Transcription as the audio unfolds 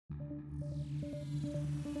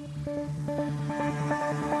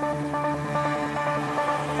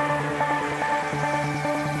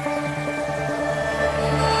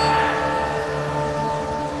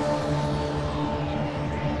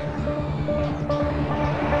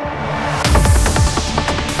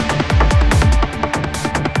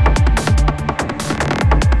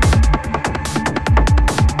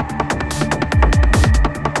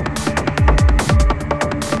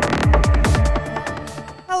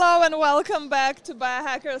Welcome back to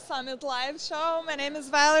Biohackers Summit live show. My name is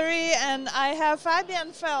Valerie and I have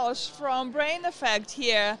Fabian Foelsch from BRAINEFFECT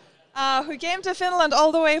here, who came to Finland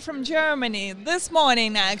all the way from Germany this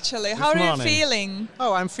morning actually. How are you feeling?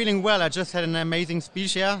 Oh, I'm feeling well. I just had an amazing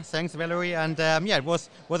speech here. Thanks, Valerie. And yeah, it was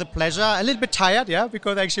a pleasure. A little bit tired, yeah,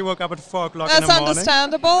 because I actually woke up at 4 o'clock in the morning. That's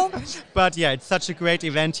understandable. But yeah, it's such a great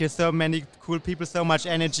event here. So many cool people, so much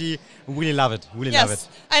energy. Really love it. Really love it.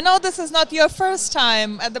 I know this is not your first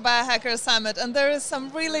time at the Biohackers Summit, and there is some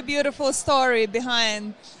really beautiful story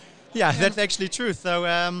behind. Yeah, that's actually true. So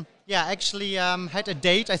yeah, actually had a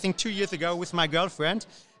date, I think 2 years ago with my girlfriend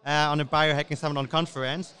on a biohacking summit on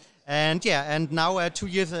conference. And yeah, and now 2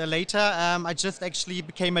 years later, I just actually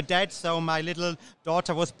became a dad. So my little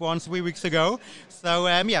daughter was born 3 weeks ago. So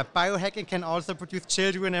yeah, biohacking can also produce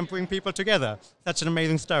children and bring people together. Such an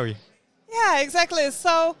amazing story. Yeah, exactly.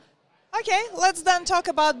 So, okay, let's then talk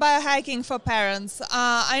about biohacking for parents.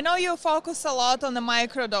 I know you focus a lot on the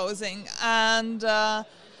microdosing, and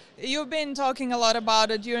you've been talking a lot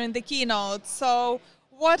about it during the keynote. So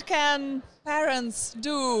what can parents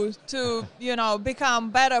do to, you know,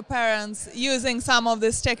 become better parents using some of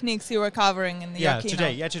these techniques you were covering in your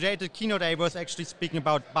keynote? Today at the keynote I was actually speaking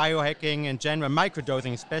about biohacking in general,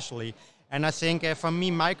 microdosing especially. And I think for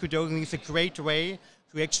me, microdosing is a great way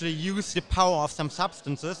to actually use the power of some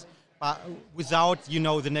substances, but without, you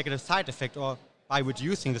know, the negative side effect, or by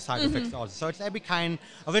reducing the side effects also. So it's every kind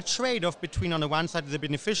of a trade-off between, on the one side, the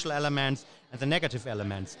beneficial elements and the negative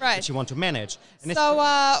elements that you want to manage. And so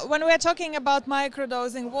when we're talking about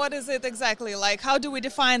microdosing, what is it exactly? Like, how do we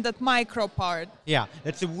define that micro part? Yeah,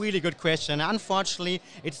 that's a really good question. Unfortunately,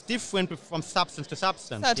 it's different from substance to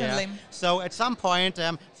substance. Certainly. Yeah? So at some point,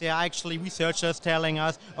 there are actually researchers telling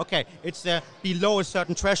us, okay, it's below a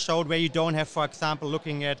certain threshold where you don't have, for example,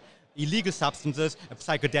 looking at illegal substances, a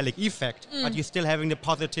psychedelic effect, but you're still having the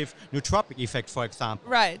positive nootropic effect, for example.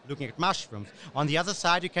 Right. Looking at mushrooms. On the other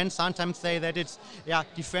side, you can sometimes say that it's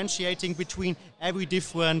differentiating between every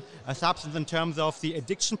different substance in terms of the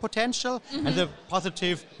addiction potential and the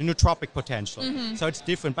positive nootropic potential. So it's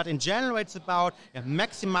different. But in general, it's about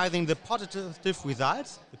maximizing the positive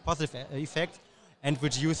results, the positive effects, and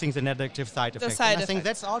reducing the negative side effects. I think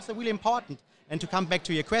that's also really important. And to come back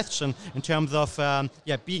to your question in terms of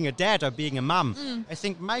being a dad or being a mom, I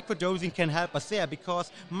think microdosing can help us there, because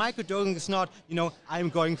microdosing is not, you know, I'm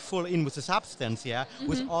going full in with the substance,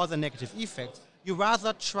 with all the negative effects. You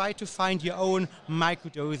rather try to find your own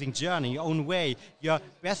microdosing journey, your own way, your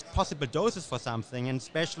best possible doses for something. And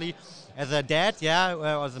especially as a dad,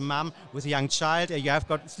 or as a mom with a young child, you have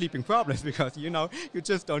got sleeping problems because, you know, you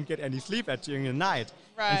just don't get any sleep during the night.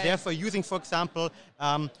 Right. And therefore using, for example,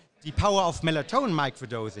 the power of melatonin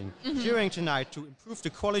microdosing during the night to improve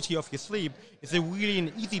the quality of your sleep is really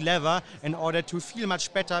an easy lever in order to feel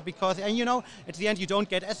much better, because, and you know, at the end you don't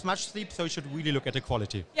get as much sleep, so you should really look at the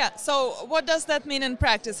quality. Yeah, so what does that mean in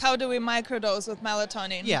practice? How do we microdose with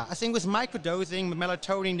melatonin? Yeah, I think with microdosing, with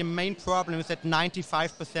melatonin, the main problem is that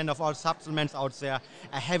 95% of all supplements out there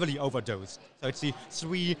are heavily overdosed. So it's the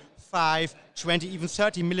 3, 5, 20, even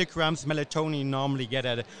 30 milligrams melatonin you normally get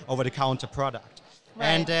at an over-the-counter product.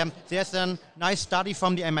 Right. And there's a nice study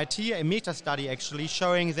from the MIT, a meta-study actually,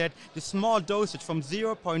 showing that the small dosage from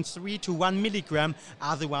 0.3 to 1 milligram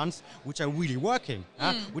are the ones which are really working,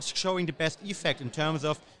 which are showing the best effect in terms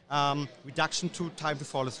of reduction to time to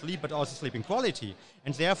fall asleep, but also sleeping quality.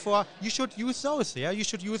 And therefore, you should use those. You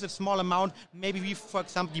should use a small amount. Maybe we, for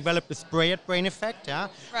example, developed a spray at BRAINEFFECT,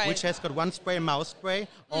 which has got one spray, mouse spray,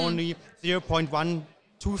 only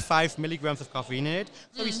 0.125 milligrams of caffeine in it.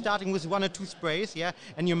 So we're starting with 1 or 2 sprays,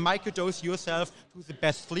 and you microdose yourself to the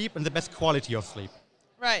best sleep and the best quality of sleep.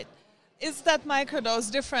 Right. Is that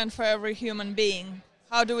microdose different for every human being?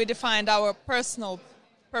 How do we define our personal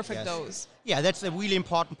perfect dose? Yeah, that's a really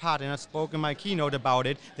important part, and I spoke in my keynote about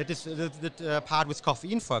it. That is the part with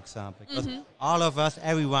caffeine, for example, because all of us,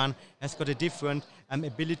 everyone, has got a different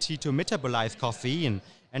ability to metabolize caffeine.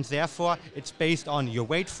 And therefore, it's based on your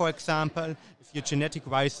weight, for example. If you're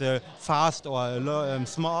genetic-wise fast or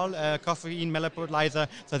small caffeine metabolizer,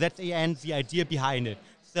 so that's the idea behind it.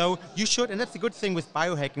 So you should, and that's the good thing with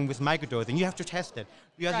biohacking, with microdosing, you have to test it.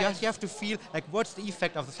 You have to feel like what's the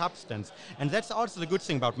effect of the substance. And that's also the good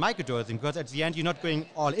thing about microdosing, because at the end you're not going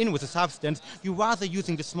all in with the substance, you're rather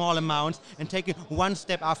using the small amounts and taking one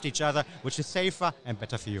step after each other, which is safer and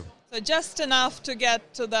better for you. So just enough to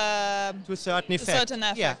get to a certain effect.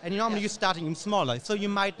 Yeah, and normally you're starting in smaller, so you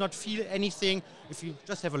might not feel anything if you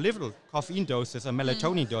just have a little caffeine doses or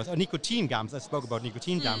melatonin dose or nicotine gums. I spoke about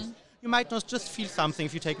nicotine gums. You might not just feel something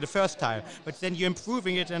if you take it the first time, but then you're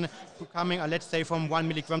improving it and becoming, let's say, from 1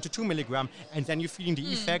 milligram to 2 milligram, and then you're feeling the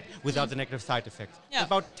effect without the negative side effects. Yeah. It's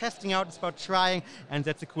about testing out, it's about trying, and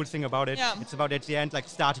that's the cool thing about it. Yeah. It's about, at the end, like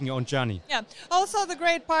starting your own journey. Yeah. Also, the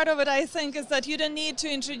great part of it, I think, is that you don't need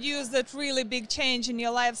to introduce that really big change in your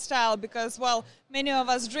lifestyle because, well, many of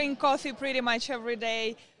us drink coffee pretty much every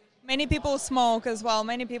day. Many people smoke as well.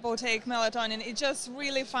 Many people take melatonin. It's just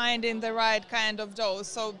really finding the right kind of dose.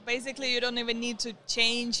 So basically, you don't even need to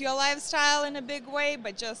change your lifestyle in a big way,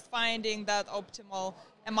 but just finding that optimal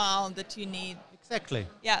amount that you need. Exactly.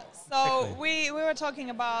 Yeah. So Exactly. we were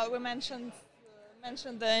talking about, we mentioned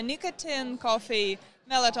the nicotine, coffee,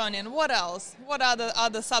 melatonin. What else? What are the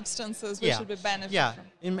other substances we should be benefiting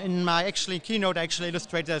from? In my keynote, I actually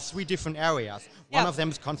illustrated there's 3 different areas. One of them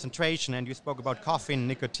is concentration, and you spoke about caffeine and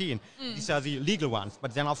nicotine. These are the legal ones.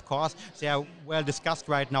 But then, of course, they are well discussed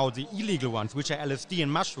right now, the illegal ones, which are LSD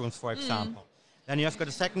and mushrooms, for example. Then you have got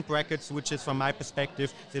a second bracket, which is, from my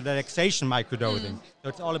perspective, the relaxation microdosing. So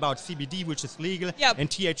it's all about CBD, which is legal, and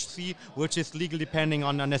THC, which is legal depending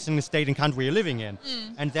on the single state and country you're living in.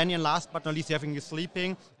 And then, last but not least, you having your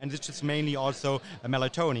sleeping, and this is mainly also a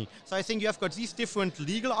melatonin. So I think you have got these different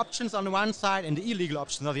legal options on the one side and the illegal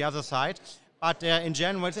options on the other side. But in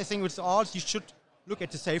general, I think it's all, you should look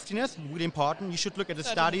at the safetiness, really important. You should look at the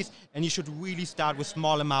studies, and you should really start with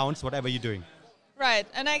small amounts, whatever you're doing. Right,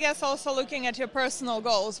 and I guess also looking at your personal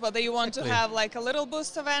goals, whether you want to have like a little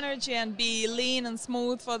boost of energy and be lean and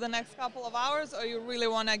smooth for the next couple of hours, or you really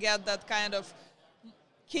want to get that kind of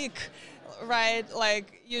kick, right,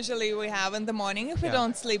 like usually we have in the morning if we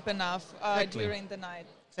don't sleep enough during the night.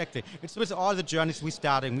 Exactly. It's with all the journeys we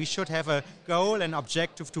starting. We should have a goal and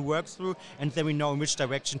objective to work through, and then we know in which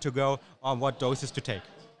direction to go or what doses to take.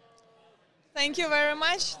 Thank you very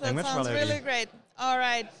much. That sounds really great. All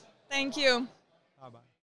right. Thank you.